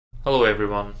Hello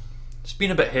everyone. It's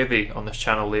been a bit heavy on this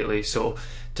channel lately, so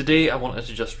today I wanted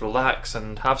to just relax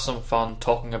and have some fun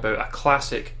talking about a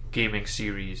classic gaming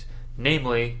series,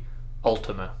 namely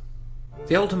Ultima.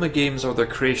 The Ultima games are the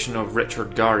creation of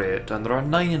Richard Garriott, and there are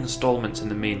 9 installments in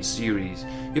the main series.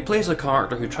 You play as a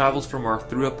character who travels from Earth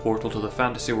through a portal to the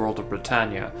fantasy world of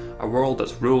Britannia, a world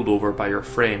that's ruled over by your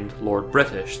friend Lord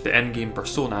British, the in-game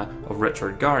persona of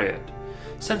Richard Garriott.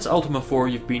 Since Ultima 4,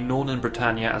 you've been known in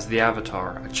Britannia as the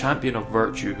Avatar, a champion of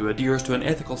virtue who adheres to an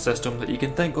ethical system that you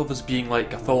can think of as being like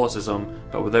Catholicism,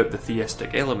 but without the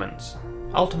theistic elements.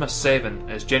 Ultima 7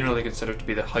 is generally considered to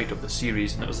be the height of the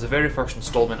series, and it was the very first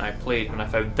installment I played when I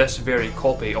found this very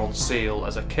copy on sale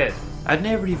as a kid. I'd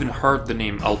never even heard the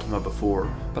name Ultima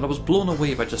before, but I was blown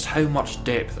away by just how much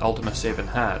depth Ultima 7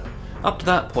 had. Up to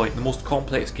that point, the most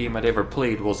complex game I'd ever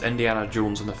played was Indiana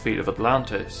Jones and the Fate of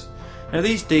Atlantis. Now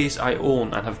these days I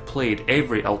own and have played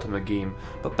every Ultima game,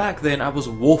 but back then I was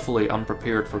woefully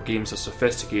unprepared for games as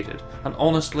sophisticated, and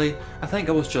honestly, I think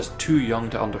I was just too young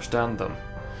to understand them.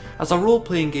 As a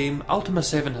role-playing game, Ultima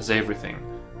 7 has everything.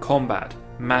 Combat,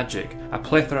 magic, a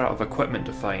plethora of equipment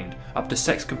to find, up to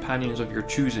 6 companions of your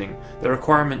choosing, the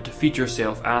requirement to feed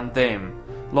yourself and them,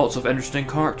 lots of interesting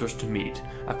characters to meet,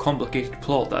 a complicated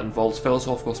plot that involves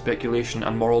philosophical speculation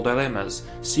and moral dilemmas,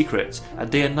 secrets, a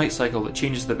day and night cycle that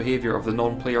changes the behaviour of the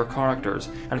non-player characters,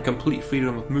 and complete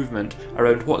freedom of movement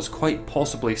around what is quite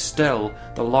possibly still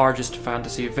the largest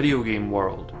fantasy video game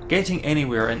world. Getting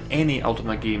anywhere in any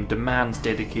Ultima game demands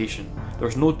dedication.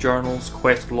 There's no journals,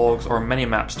 quest logs or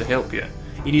mini-maps to help you.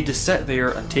 You need to sit there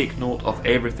and take note of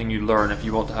everything you learn if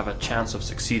you want to have a chance of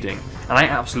succeeding, and I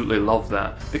absolutely love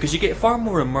that, because you get far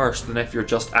more immersed than if you're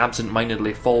just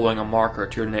absent-mindedly following a marker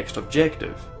to your next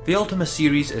objective. The Ultima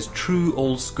series is true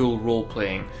old-school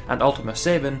role-playing, and Ultima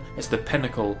 7 is the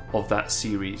pinnacle of that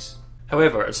series.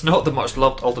 However, it's not the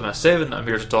much-loved Ultima 7 that I'm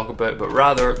here to talk about, but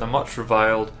rather the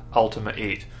much-reviled Ultima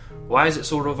 8. Why is it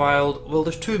so reviled? Well,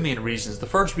 there's 2 main reasons. The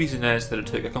first reason is that it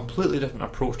took a completely different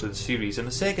approach to the series, and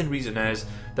the second reason is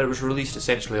that it was released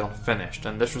essentially unfinished,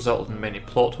 and this resulted in many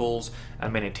plot holes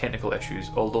and many technical issues,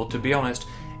 although to be honest,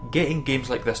 getting games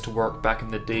like this to work back in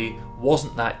the day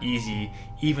wasn't that easy,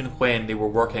 even when they were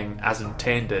working as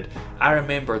intended. I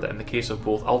remember that in the case of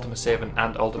both Ultima 7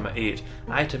 and Ultima 8,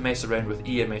 I had to mess around with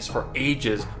EMS for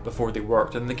ages before they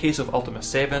worked, and in the case of Ultima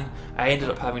 7, I ended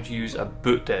up having to use a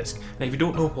boot disk. And if you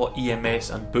don't know what EMS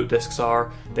and boot disks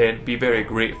are, then be very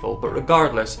grateful, but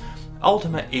regardless,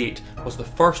 Ultima 8 was the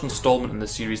first installment in the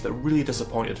series that really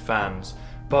disappointed fans.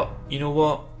 But you know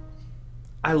what?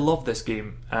 I love this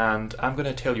game, and I'm going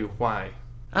to tell you why.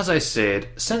 As I said,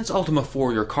 since Ultima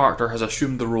 4 your character has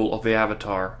assumed the role of the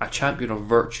Avatar, a champion of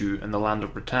virtue in the land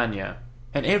of Britannia.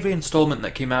 In every installment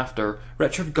that came after,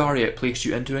 Richard Garriott placed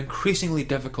you into increasingly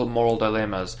difficult moral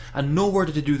dilemmas, and nowhere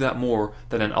did he do that more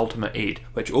than in Ultima 8,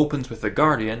 which opens with the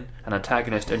Guardian, an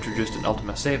antagonist introduced in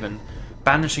Ultima 7,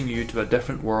 banishing you to a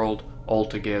different world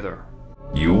altogether.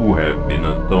 You have been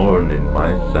a thorn in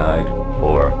my side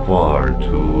for far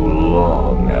too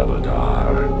long,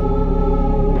 Avatar.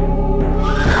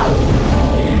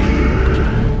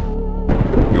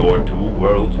 Your 2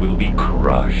 worlds will be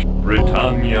crushed.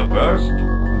 Britannia first,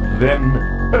 then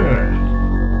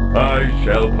Earth. I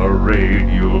shall parade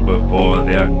you before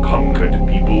their conquered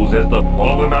peoples as the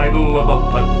fallen idol of a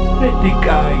pathetic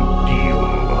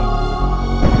ideal.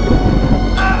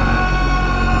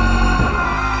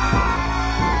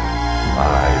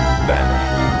 I banish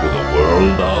you to the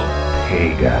world of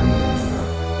Pagan.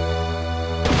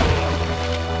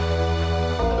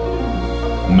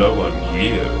 No one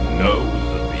here knows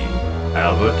the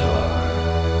Avatar.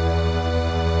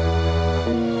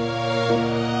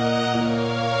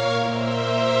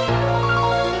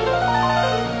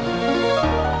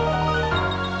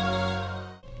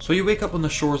 So you wake up on the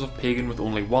shores of Pagan with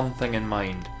only one thing in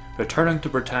mind: returning to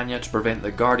Britannia to prevent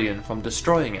the Guardian from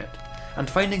destroying it. And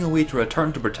finding a way to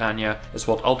return to Britannia is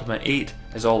what Ultima 8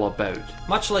 is all about.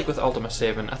 Much like with Ultima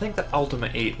 7, I think that Ultima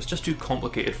 8 was just too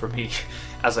complicated for me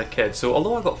as a kid, so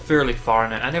although I got fairly far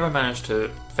in it, I never managed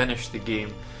to finish the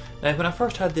game. Now when I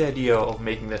first had the idea of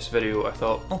making this video, I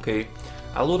thought, okay,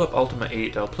 I'll load up Ultima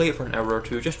 8, I'll play it for an hour or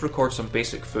 2, just record some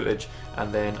basic footage,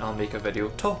 and then I'll make a video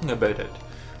talking about it.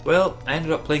 Well, I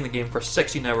ended up playing the game for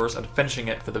 16 hours and finishing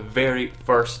it for the very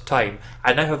first time.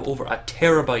 I now have over 1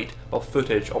 terabyte of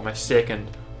footage on my second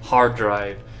hard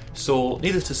drive. So,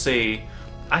 needless to say,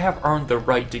 I have earned the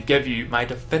right to give you my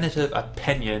definitive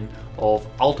opinion of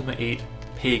Ultima 8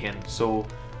 Pagan. So,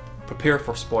 prepare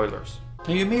for spoilers.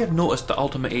 Now you may have noticed that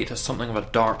Ultima 8 has something of a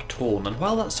dark tone, and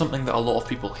while that's something that a lot of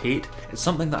people hate, it's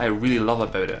something that I really love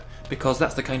about it, because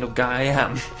that's the kind of guy I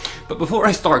am. But before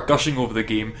I start gushing over the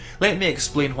game, let me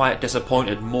explain why it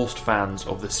disappointed most fans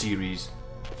of the series.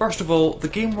 First of all, the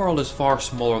game world is far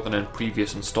smaller than in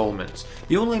previous installments.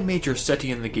 The only major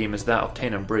city in the game is that of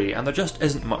Tenebrae, and there just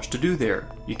isn't much to do there.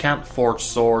 You can't forge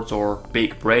swords or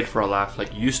bake bread for a laugh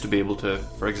like you used to be able to,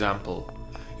 for example.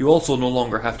 You also no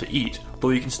longer have to eat, though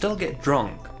you can still get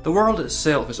drunk. The world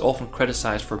itself is often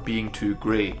criticised for being too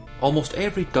grey. Almost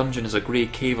every dungeon is a grey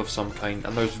cave of some kind,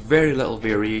 and there's very little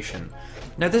variation.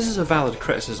 Now this is a valid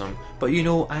criticism, but you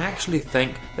know, I actually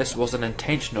think this was an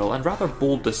intentional and rather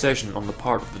bold decision on the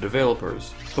part of the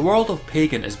developers. The world of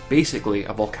Pagan is basically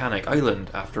a volcanic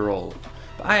island, after all.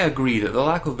 But I agree that the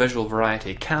lack of visual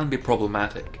variety can be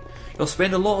problematic. You'll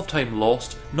spend a lot of time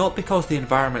lost, not because the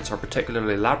environments are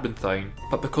particularly labyrinthine,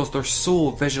 but because they're so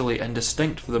visually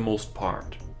indistinct for the most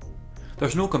part.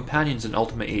 There's no companions in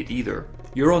Ultima 8 either.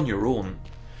 You're on your own.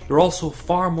 You're also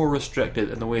far more restricted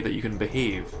in the way that you can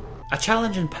behave. A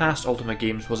challenge in past Ultima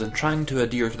games was in trying to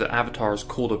adhere to the Avatar's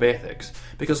code of ethics,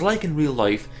 because like in real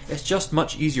life, it's just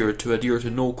much easier to adhere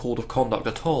to no code of conduct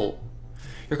at all.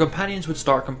 Your companions would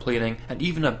start complaining and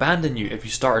even abandon you if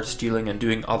you started stealing and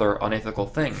doing other unethical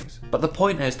things. But the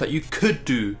point is that you could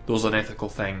do those unethical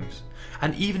things,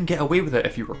 and even get away with it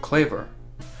if you were clever.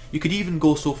 You could even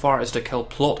go so far as to kill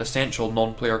plot-essential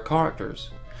non-player characters.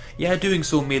 Yeah, doing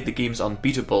so made the games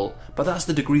unbeatable, but that's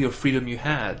the degree of freedom you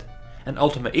had. In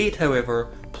Ultima 8, however,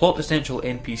 plot-essential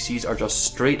NPCs are just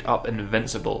straight up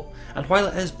invincible, and while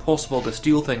it is possible to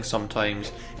steal things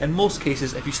sometimes, in most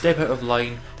cases if you step out of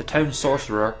line, the town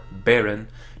sorcerer, Baron,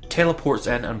 teleports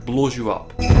in and blows you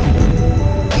up.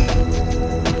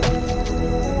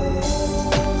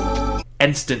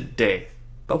 Instant death.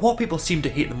 But what people seemed to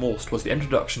hate the most was the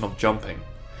introduction of jumping.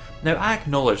 Now I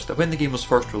acknowledge that when the game was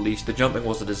first released the jumping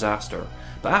was a disaster,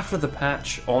 but after the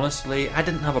patch, honestly, I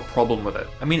didn't have a problem with it.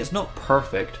 I mean, it's not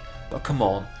perfect, but come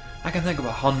on, I can think of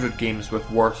 100 games with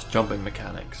worse jumping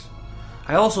mechanics.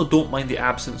 I also don't mind the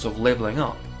absence of levelling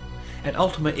up. In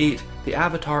Ultima 8, the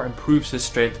Avatar improves his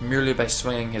strength merely by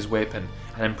swinging his weapon,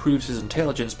 and improves his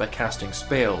intelligence by casting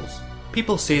spells.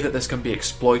 People say that this can be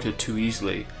exploited too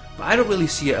easily, but I don't really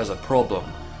see it as a problem.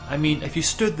 I mean, if you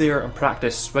stood there and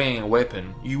practiced swinging a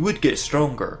weapon, you would get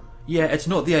stronger. Yeah, it's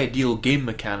not the ideal game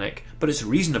mechanic, but it's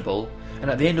reasonable,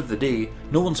 and at the end of the day,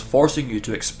 no one's forcing you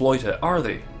to exploit it, are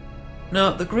they?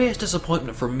 Now, the greatest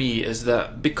disappointment for me is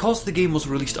that, because the game was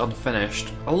released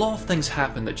unfinished, a lot of things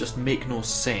happen that just make no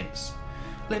sense.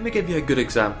 Let me give you a good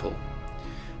example.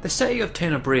 The city of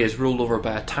Tenebrae is ruled over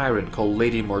by a tyrant called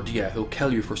Lady Mordia who'll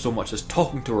kill you for so much as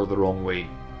talking to her the wrong way.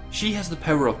 She has the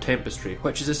power of Tempestry,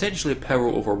 which is essentially power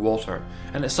over water,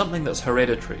 and it's something that's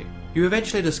hereditary. You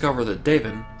eventually discover that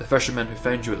Devon, the fisherman who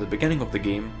found you at the beginning of the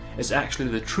game, is actually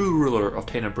the true ruler of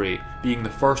Tenebrae, being the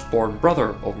firstborn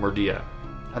brother of Mordia,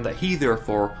 and that he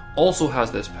therefore also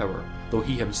has this power, though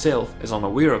he himself is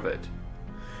unaware of it.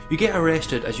 You get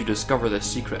arrested as you discover this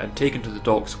secret and taken to the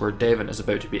docks where Devon is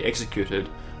about to be executed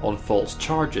on false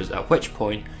charges, at which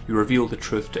point you reveal the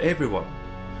truth to everyone.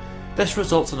 This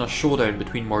results in a showdown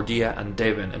between Mordia and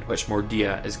Devon in which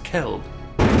Mordia is killed.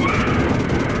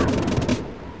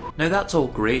 Now that's all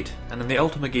great, and in the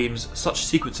Ultima games, such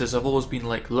sequences have always been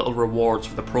like little rewards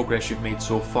for the progress you've made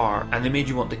so far, and they made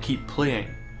you want to keep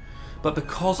playing. But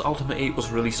because Ultima 8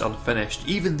 was released unfinished,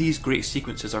 even these great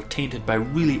sequences are tainted by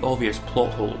really obvious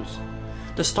plot holes.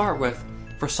 To start with,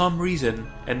 for some reason,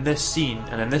 in this scene,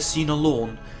 and in this scene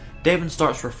alone, Devon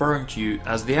starts referring to you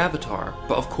as the Avatar,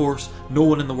 but of course, no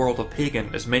one in the world of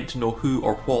Pagan is meant to know who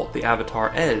or what the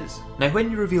Avatar is. Now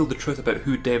when you reveal the truth about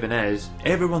who Devon is,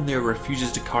 everyone there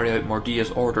refuses to carry out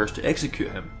Mordia's orders to execute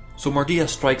him. So Mordia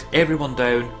strikes everyone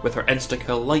down with her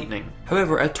insta-kill lightning.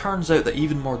 However, it turns out that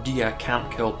even Mordia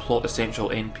can't kill plot-essential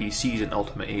NPCs in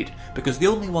Ultima 8, because the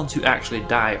only ones who actually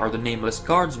die are the nameless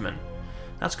guardsmen.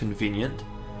 That's convenient.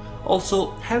 Also,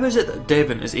 how is it that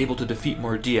Devon is able to defeat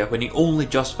Mordia when he only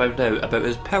just found out about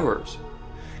his powers?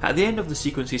 At the end of the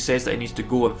sequence he says that he needs to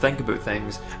go and think about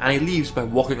things, and he leaves by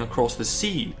walking across the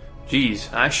sea.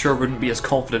 Jeez, I sure wouldn't be as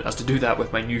confident as to do that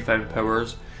with my newfound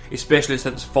powers, especially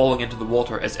since falling into the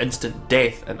water is instant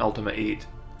death in Ultima 8.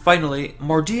 Finally,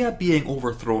 Mordia being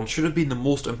overthrown should have been the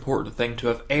most important thing to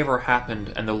have ever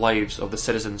happened in the lives of the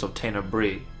citizens of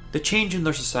Tenebrae. The change in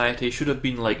their society should have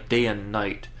been like day and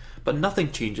night. But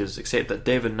nothing changes except that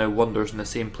Devon now wanders in the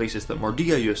same places that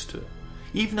Mordia used to.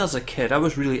 Even as a kid I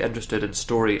was really interested in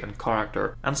story and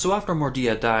character, and so after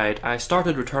Mordia died I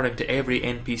started returning to every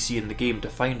NPC in the game to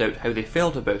find out how they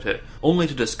felt about it, only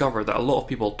to discover that a lot of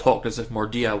people talked as if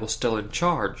Mordia was still in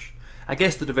charge. I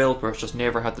guess the developers just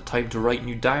never had the time to write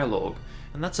new dialogue,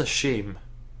 and that's a shame.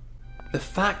 The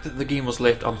fact that the game was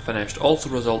left unfinished also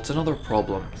results in other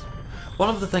problems. One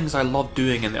of the things I love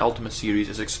doing in the Ultima series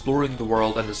is exploring the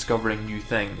world and discovering new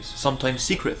things, sometimes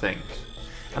secret things.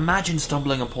 Imagine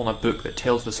stumbling upon a book that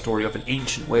tells the story of an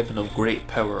ancient weapon of great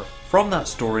power. From that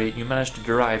story, you manage to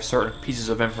derive certain pieces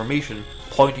of information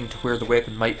pointing to where the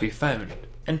weapon might be found.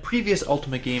 In previous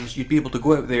Ultima games, you'd be able to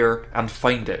go out there and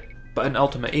find it, but in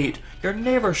Ultima 8, you're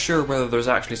never sure whether there's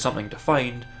actually something to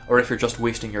find, or if you're just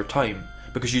wasting your time,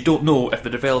 because you don't know if the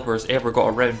developers ever got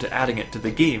around to adding it to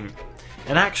the game.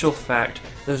 In actual fact,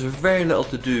 there's very little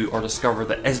to do or discover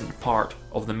that isn't part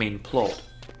of the main plot.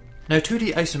 Now,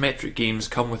 2D isometric games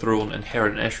come with their own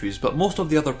inherent issues, but most of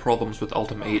the other problems with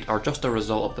Ultima 8 are just a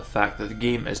result of the fact that the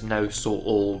game is now so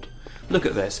old. Look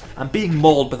at this, I'm being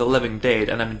mauled by the living dead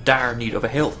and I'm in dire need of a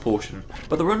health potion.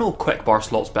 But there were no quick bar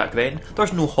slots back then,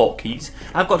 there's no hotkeys.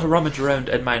 I've got to rummage around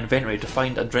in my inventory to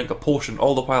find and drink a potion,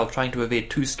 all the while trying to evade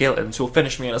two skeletons who'll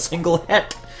finish me in a single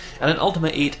hit. And in Ultima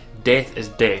 8, death is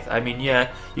death. I mean,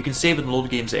 yeah, you can save and load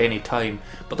games at any time,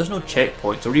 but there's no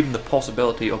checkpoints or even the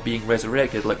possibility of being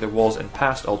resurrected like there was in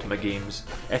past Ultima games.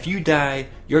 If you die,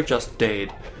 you're just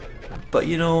dead. But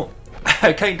you know,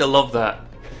 I kinda love that.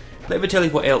 Let me tell you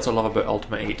what else I love about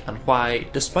Ultima 8 and why,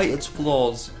 despite its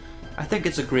flaws, I think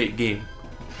it's a great game.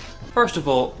 First of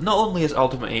all, not only is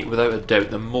Ultima 8 without a doubt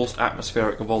the most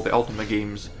atmospheric of all the Ultima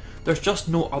games, there's just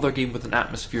no other game with an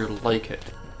atmosphere like it.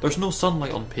 There's no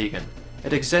sunlight on Pagan.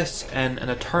 It exists in an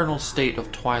eternal state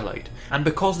of twilight, and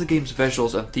because the game's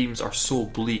visuals and themes are so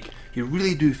bleak, you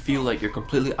really do feel like you're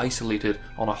completely isolated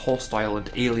on a hostile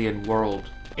and alien world.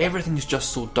 Everything's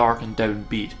just so dark and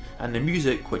downbeat, and the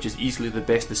music, which is easily the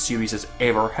best the series has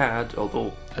ever had,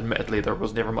 although admittedly there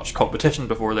was never much competition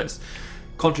before this,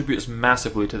 contributes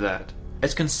massively to that.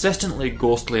 It's consistently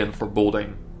ghostly and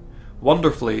foreboding.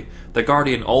 Wonderfully, the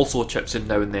Guardian also chips in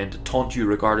now and then to taunt you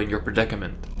regarding your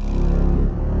predicament.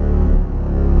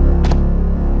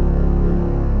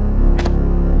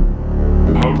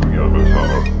 Hurry,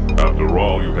 Avatar. After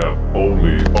all, you have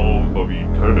only all of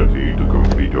eternity to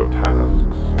complete your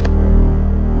tasks.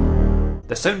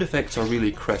 The sound effects are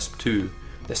really crisp too.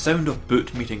 The sound of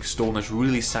boot meeting stone is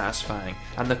really satisfying,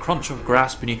 and the crunch of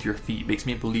grass beneath your feet makes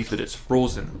me believe that it's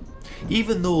frozen.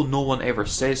 Even though no one ever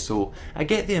says so, I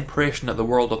get the impression that the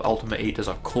world of Ultima 8 is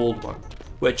a cold one,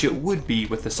 which it would be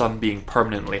with the sun being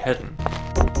permanently hidden.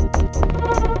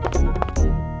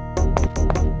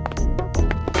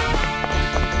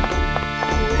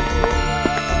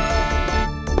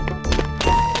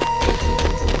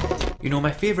 You know,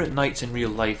 my favourite nights in real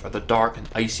life are the dark and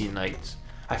icy nights.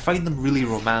 I find them really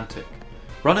romantic.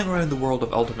 Running around the world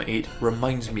of Ultima 8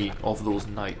 reminds me of those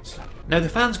nights. Now, the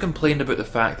fans complained about the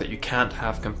fact that you can't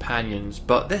have companions,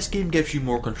 but this game gives you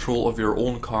more control of your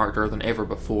own character than ever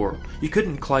before. You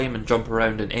couldn't climb and jump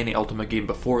around in any Ultima game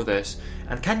before this,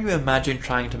 and can you imagine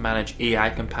trying to manage AI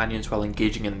companions while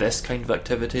engaging in this kind of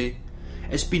activity?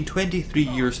 It's been 23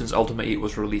 years since Ultima 8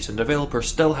 was released, and developers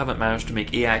still haven't managed to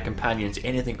make AI companions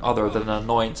anything other than an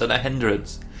annoyance and a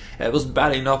hindrance. It was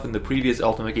bad enough in the previous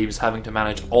Ultima games having to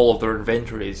manage all of their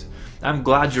inventories. I'm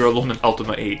glad you're alone in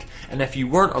Ultima 8, and if you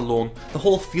weren't alone, the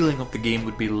whole feeling of the game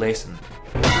would be lessened.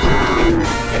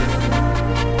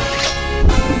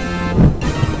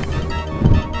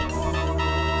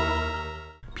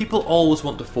 People always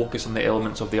want to focus on the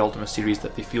elements of the Ultima series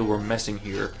that they feel were missing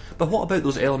here, but what about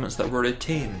those elements that were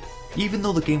retained? Even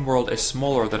though the game world is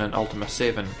smaller than in Ultima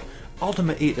 7,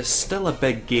 Ultima 8 is still a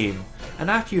big game, and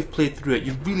after you've played through it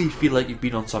you really feel like you've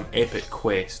been on some epic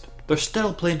quest. There's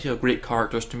still plenty of great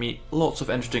characters to meet, lots of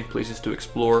interesting places to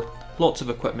explore, lots of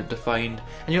equipment to find,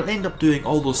 and you'll end up doing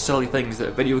all those silly things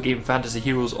that video game fantasy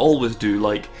heroes always do,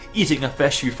 like eating a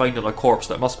fish you find on a corpse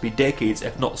that must be decades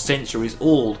if not centuries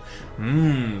old.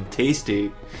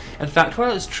 Tasty. In fact,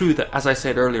 while it's true that, as I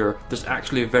said earlier, there's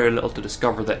actually very little to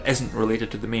discover that isn't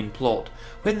related to the main plot,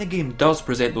 when the game does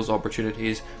present those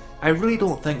opportunities, I really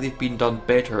don't think they've been done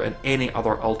better in any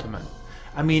other Ultima.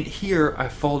 I mean, here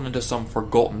I've fallen into some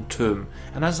forgotten tomb,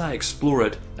 and as I explore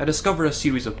it, I discover a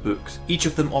series of books, each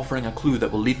of them offering a clue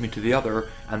that will lead me to the other,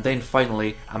 and then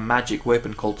finally, a magic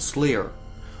weapon called Slayer.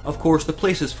 Of course, the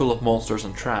place is full of monsters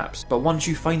and traps, but once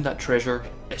you find that treasure,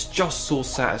 it's just so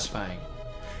satisfying.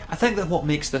 I think that what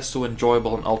makes this so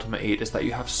enjoyable in Ultima 8 is that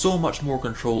you have so much more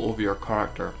control over your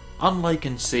character. Unlike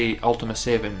in, say, Ultima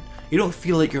 7, you don't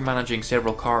feel like you're managing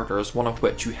several characters, one of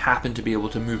which you happen to be able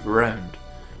to move around.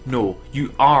 No,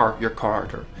 you are your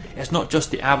character. It's not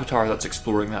just the avatar that's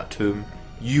exploring that tomb,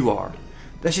 you are.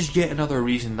 This is yet another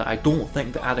reason that I don't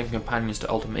think that adding companions to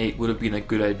Ultima 8 would have been a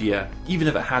good idea, even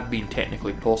if it had been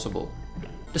technically possible.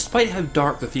 Despite how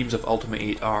dark the themes of Ultima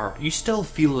 8 are, you still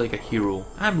feel like a hero.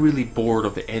 I'm really bored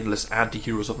of the endless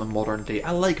anti-heroes of the modern day.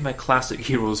 I like my classic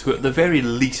heroes who at the very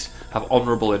least have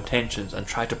honourable intentions and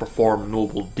try to perform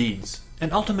noble deeds.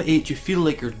 In Ultima 8 you feel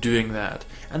like you're doing that,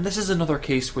 and this is another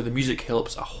case where the music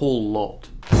helps a whole lot.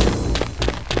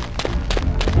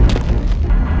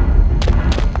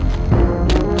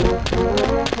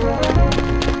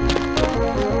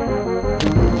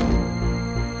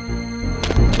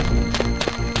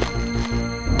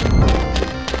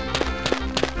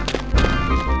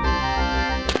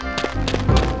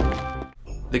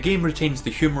 The game retains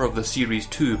the humour of the series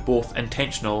too, both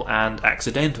intentional and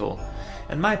accidental.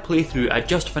 In my playthrough, I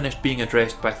just finished being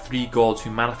addressed by 3 gods who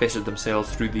manifested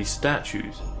themselves through these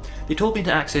statues. They told me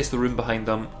to access the room behind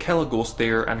them, kill a ghost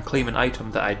there, and claim an item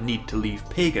that I'd need to leave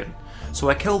Pagan. So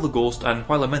I kill the ghost, and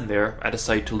while I'm in there, I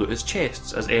decide to loot his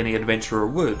chests, as any adventurer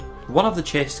would. One of the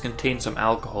chests contained some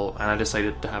alcohol, and I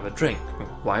decided to have a drink.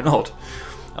 Why not?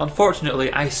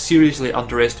 Unfortunately, I seriously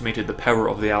underestimated the power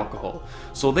of the alcohol.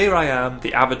 So there I am,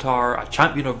 the Avatar, a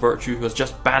champion of virtue who has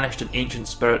just banished an ancient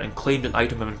spirit and claimed an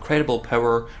item of incredible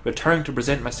power, returning to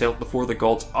present myself before the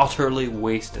gods utterly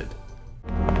wasted.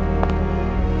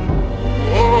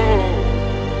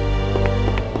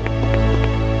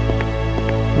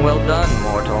 Well done,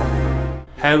 mortal.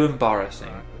 How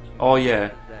embarrassing. Oh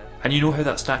yeah, and you know how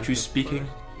that statue's speaking?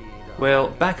 Well,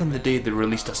 back in the day they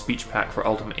released a speech pack for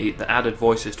Ultima 8 that added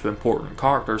voices to important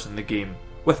characters in the game,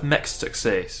 with mixed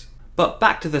success. But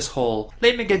back to this haul,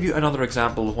 let me give you another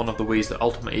example of one of the ways that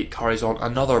Ultima 8 carries on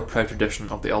another proud tradition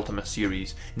of the Ultima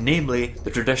series, namely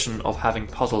the tradition of having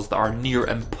puzzles that are near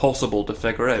impossible to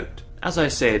figure out. As I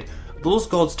said, those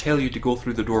gods tell you to go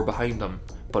through the door behind them,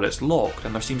 but it's locked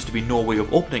and there seems to be no way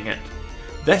of opening it.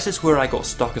 This is where I got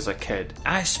stuck as a kid.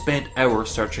 I spent hours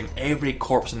searching every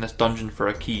corpse in this dungeon for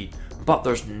a key, but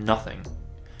there's nothing.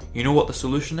 You know what the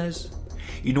solution is?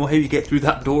 You know how you get through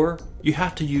that door? You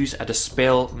have to use a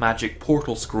Dispel Magic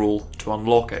Portal Scroll to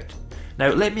unlock it. Now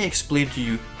let me explain to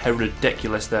you how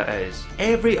ridiculous that is.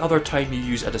 Every other time you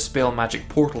use a Dispel Magic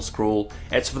Portal Scroll,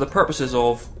 it's for the purposes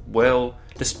of, well,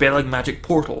 dispelling magic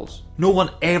portals. No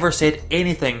one ever said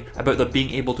anything about them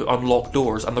being able to unlock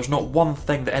doors, and there's not one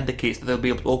thing that indicates that they'll be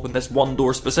able to open this one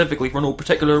door specifically for no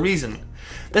particular reason.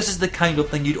 This is the kind of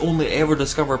thing you'd only ever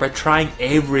discover by trying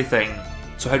everything.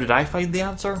 So how did I find the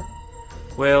answer?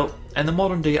 Well, in the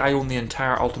modern day I own the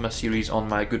entire Ultima series on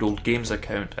my Good Old Games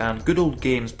account, and Good Old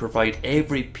Games provide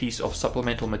every piece of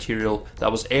supplemental material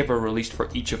that was ever released for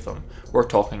each of them. We're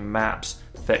talking maps,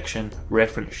 fiction,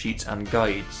 reference sheets and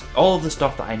guides. All of the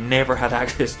stuff that I never had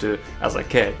access to as a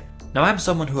kid. Now I'm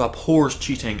someone who abhors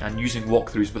cheating and using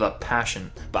walkthroughs with a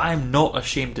passion, but I am not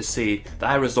ashamed to say that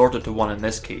I resorted to one in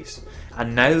this case.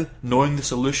 And now, knowing the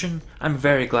solution, I'm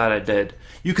very glad I did.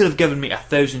 You could have given me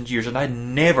 1,000 years and I'd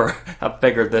never have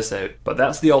figured this out. But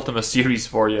that's the Ultima series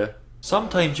for you.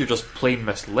 Sometimes you're just plain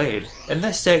misled. In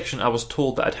this section I was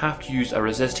told that I'd have to use a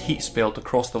resist heat spell to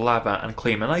cross the lava and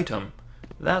claim an item.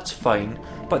 That's fine,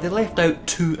 but they left out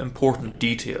 2 important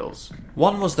details.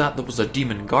 One was that there was a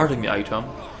demon guarding the item,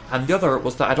 and the other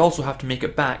was that I'd also have to make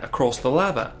it back across the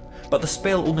lava. But the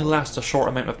spell only lasts a short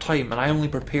amount of time and I only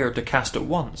prepared to cast it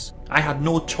once. I had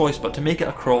no choice but to make it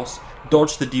across,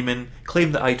 dodge the demon,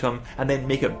 claim the item, and then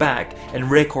make it back in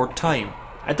record time.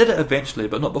 I did it eventually,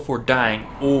 but not before dying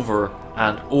over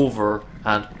and over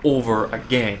and over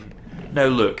again. Now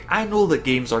look, I know that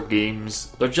games are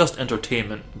games, they're just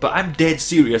entertainment, but I'm dead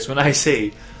serious when I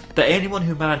say that anyone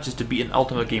who manages to beat an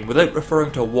Ultima game without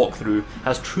referring to a walkthrough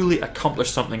has truly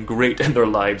accomplished something great in their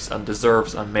lives and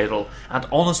deserves a medal, and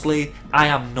honestly, I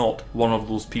am not one of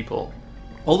those people.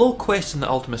 Although quests in the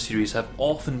Ultima series have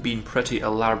often been pretty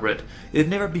elaborate, they've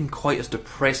never been quite as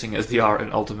depressing as they are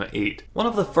in Ultima 8. One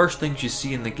of the first things you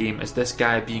see in the game is this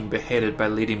guy being beheaded by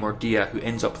Lady Mordia, who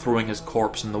ends up throwing his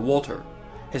corpse in the water.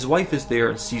 His wife is there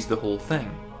and sees the whole thing.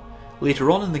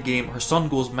 Later on in the game, her son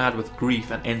goes mad with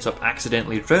grief and ends up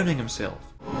accidentally drowning himself.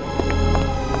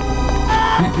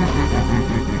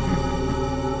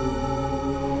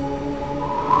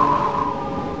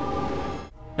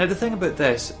 Now the thing about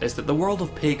this is that the world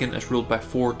of Pagan is ruled by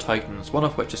 4 titans, one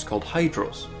of which is called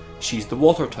Hydros. She's the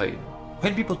water titan.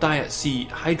 When people die at sea,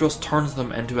 Hydros turns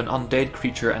them into an undead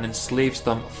creature and enslaves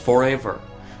them forever.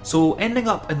 So ending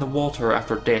up in the water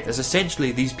after death is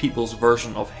essentially these people's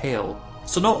version of hell.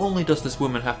 So not only does this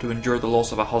woman have to endure the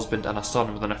loss of a husband and a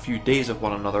son within a few days of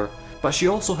one another, but she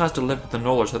also has to live with the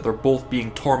knowledge that they're both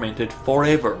being tormented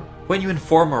forever. When you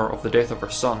inform her of the death of her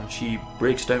son, she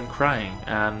breaks down crying,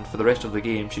 and for the rest of the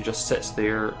game she just sits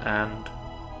there and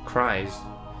cries.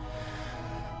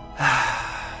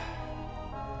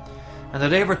 And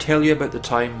did I ever tell you about the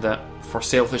time that, for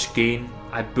selfish gain,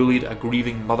 I bullied a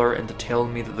grieving mother into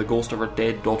telling me that the ghost of her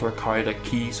dead daughter carried a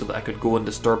key so that I could go and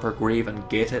disturb her grave and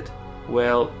get it?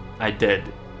 Well, I did.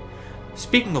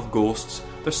 Speaking of ghosts,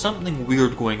 there's something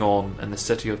weird going on in the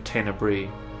city of Tenebrae.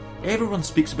 Everyone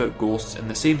speaks about ghosts in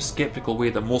the same skeptical way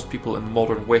that most people in the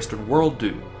modern Western world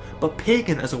do. But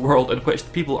Pagan is a world in which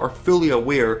the people are fully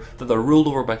aware that they're ruled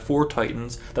over by 4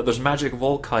 titans, that there's magic of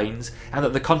all kinds, and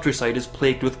that the countryside is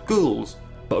plagued with ghouls.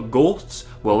 But ghosts?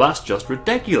 Well, that's just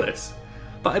ridiculous.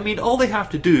 But I mean, all they have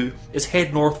to do is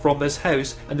head north from this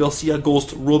house and they'll see a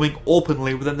ghost roaming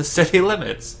openly within the city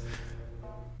limits.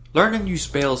 Learning new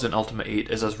spells in Ultima 8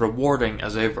 is as rewarding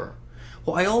as ever.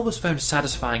 What I always found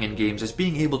satisfying in games is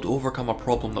being able to overcome a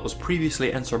problem that was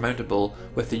previously insurmountable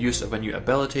with the use of a new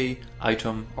ability,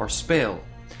 item, or spell.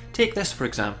 Take this for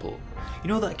example. You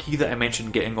know that key that I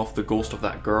mentioned getting off the ghost of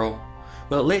that girl?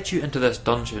 Well, it lets you into this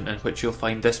dungeon in which you'll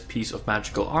find this piece of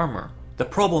magical armour. The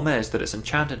problem is that it's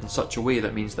enchanted in such a way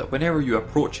that means that whenever you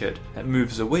approach it, it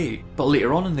moves away. But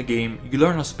later on in the game, you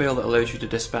learn a spell that allows you to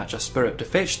dispatch a spirit to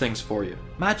fetch things for you.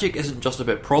 Magic isn't just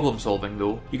about problem solving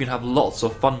though, you can have lots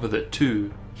of fun with it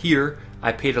too. Here,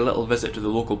 I paid a little visit to the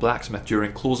local blacksmith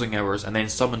during closing hours and then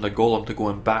summoned a golem to go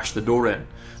and bash the door in.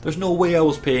 There's no way I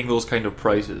was paying those kind of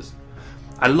prices.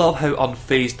 I love how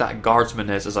unfazed that guardsman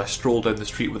is as I stroll down the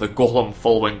street with a golem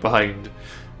following behind.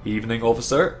 Evening,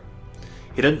 officer.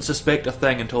 He didn't suspect a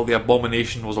thing until the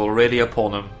abomination was already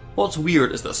upon him. What's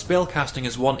weird is that spellcasting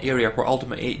is one area where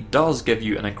Ultima 8 does give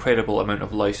you an incredible amount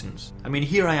of license. I mean,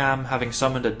 here I am having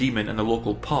summoned a demon in the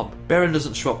local pub. Baron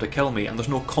doesn't show up to kill me and there's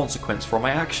no consequence for my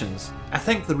actions. I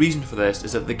think the reason for this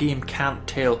is that the game can't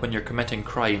tell when you're committing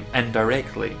crime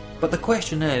indirectly. But the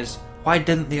question is, why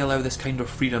didn't they allow this kind of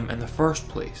freedom in the first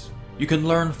place? You can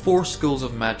learn 4 schools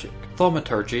of magic: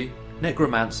 thaumaturgy,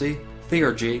 necromancy,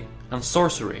 theurgy, and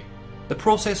sorcery. The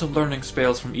process of learning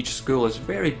spells from each school is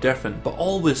very different but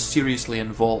always seriously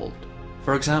involved.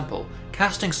 For example,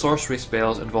 casting sorcery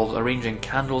spells involves arranging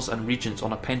candles and regents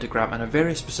on a pentagram in a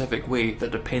very specific way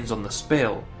that depends on the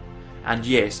spell. And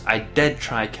yes, I did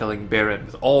try killing Baron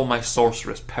with all my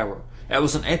sorceress power. It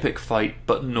was an epic fight,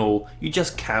 but no, you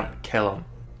just can't kill him.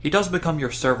 He does become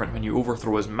your servant when you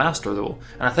overthrow his master though,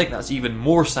 and I think that's even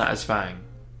more satisfying.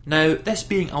 Now, this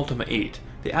being Ultima 8,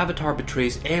 the Avatar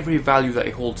betrays every value that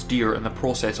he holds dear in the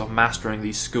process of mastering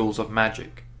these schools of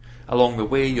magic. Along the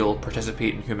way, you'll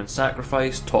participate in human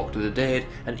sacrifice, talk to the dead,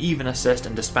 and even assist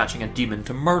in dispatching a demon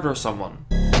to murder someone.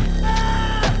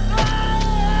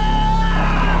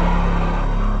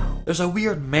 There's a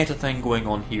weird meta thing going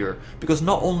on here, because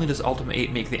not only does Ultima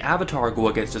 8 make the Avatar go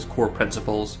against his core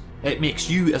principles, it makes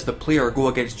you as the player go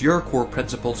against your core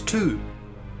principles too.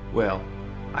 Well,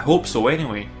 I hope so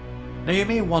anyway. Now you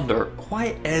may wonder,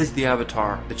 why is the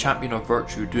Avatar, the champion of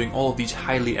virtue, doing all of these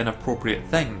highly inappropriate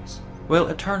things? Well,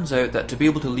 it turns out that to be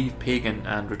able to leave Pagan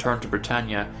and return to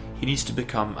Britannia, he needs to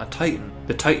become a Titan,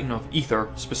 the Titan of Ether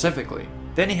specifically.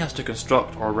 Then he has to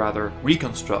construct, or rather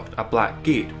reconstruct, a black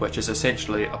gate, which is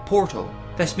essentially a portal.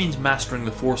 This means mastering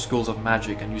the 4 schools of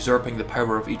magic and usurping the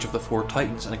power of each of the 4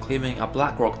 Titans and claiming a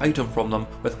Blackrock item from them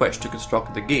with which to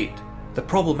construct the gate. The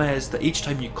problem is that each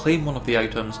time you claim one of the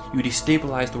items, you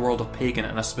destabilise the world of Pagan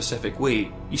in a specific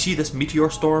way. You see this meteor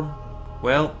storm?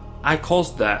 Well, I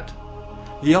caused that.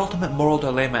 The ultimate moral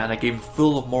dilemma in a game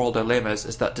full of moral dilemmas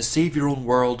is that to save your own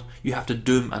world, you have to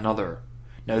doom another.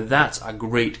 Now that's a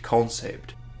great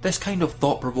concept. This kind of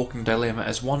thought-provoking dilemma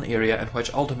is one area in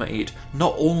which Ultima 8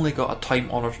 not only got a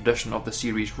time-honoured tradition of the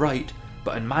series right,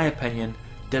 but in my opinion,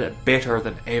 did it better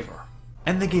than ever.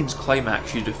 In the game's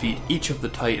climax, you defeat each of the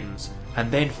Titans, and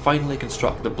then finally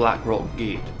construct the Blackrock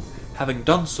Gate. Having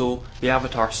done so, the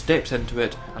Avatar steps into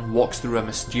it and walks through a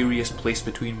mysterious place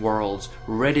between worlds,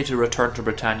 ready to return to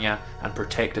Britannia and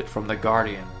protect it from the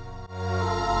Guardian.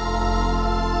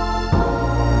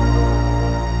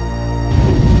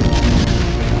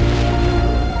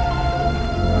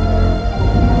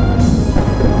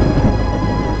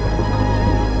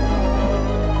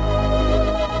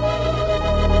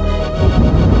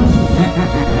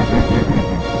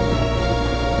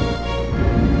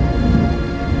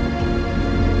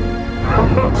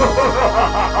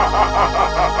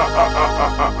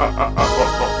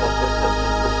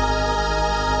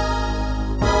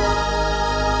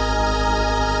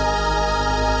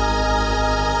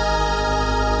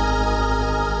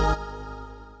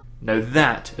 Now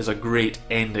that is a great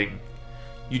ending.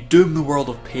 You doom the world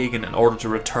of Pagan in order to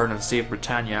return and save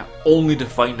Britannia, only to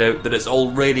find out that it's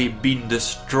already been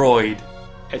destroyed.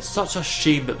 It's such a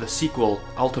shame that the sequel,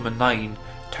 Ultima 9,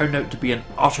 turned out to be an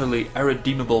utterly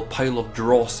irredeemable pile of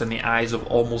dross in the eyes of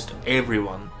almost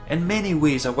everyone. In many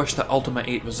ways I wish that Ultima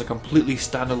 8 was a completely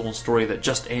standalone story that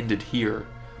just ended here.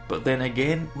 But then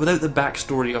again, without the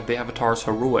backstory of the Avatar's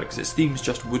heroics, its themes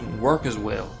just wouldn't work as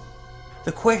well.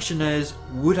 The question is,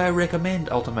 would I recommend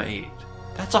Ultima 8?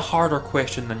 That's a harder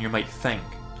question than you might think.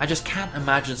 I just can't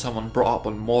imagine someone brought up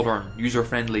on modern,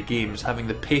 user-friendly games having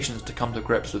the patience to come to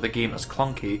grips with a game as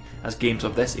clunky as games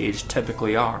of this age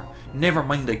typically are, never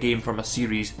mind a game from a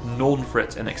series known for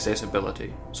its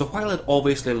inaccessibility. So while I'd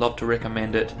obviously love to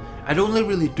recommend it, I'd only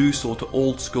really do so to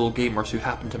old school gamers who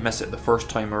happen to miss it the first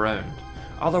time around.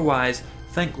 Otherwise,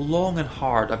 think long and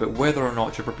hard about whether or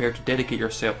not you're prepared to dedicate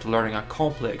yourself to learning a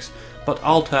complex, but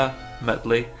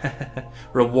ultimately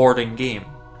rewarding game.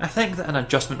 I think that an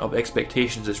adjustment of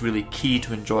expectations is really key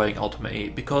to enjoying Ultima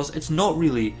 8 because it's not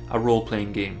really a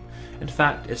role-playing game. In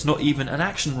fact, it's not even an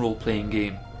action role-playing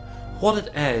game. What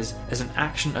it is an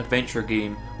action-adventure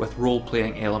game with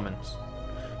role-playing elements.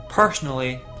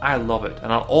 Personally, I love it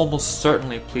and I'll almost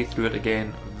certainly play through it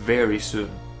again very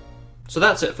soon. So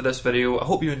that's it for this video. I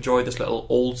hope you enjoyed this little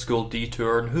old school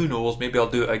detour, and who knows, maybe I'll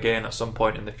do it again at some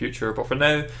point in the future. But for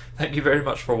now, thank you very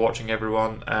much for watching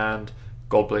everyone, and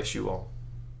God bless you all.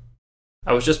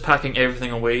 I was just packing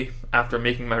everything away after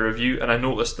making my review, and I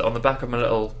noticed that on the back of my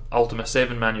little Ultima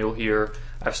 7 manual here,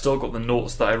 I've still got the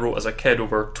notes that I wrote as a kid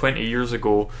over 20 years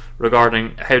ago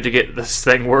regarding how to get this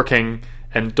thing working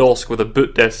in DOS with a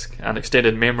boot disk and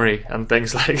extended memory and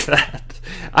things like that.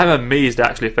 I'm amazed I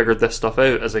actually figured this stuff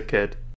out as a kid.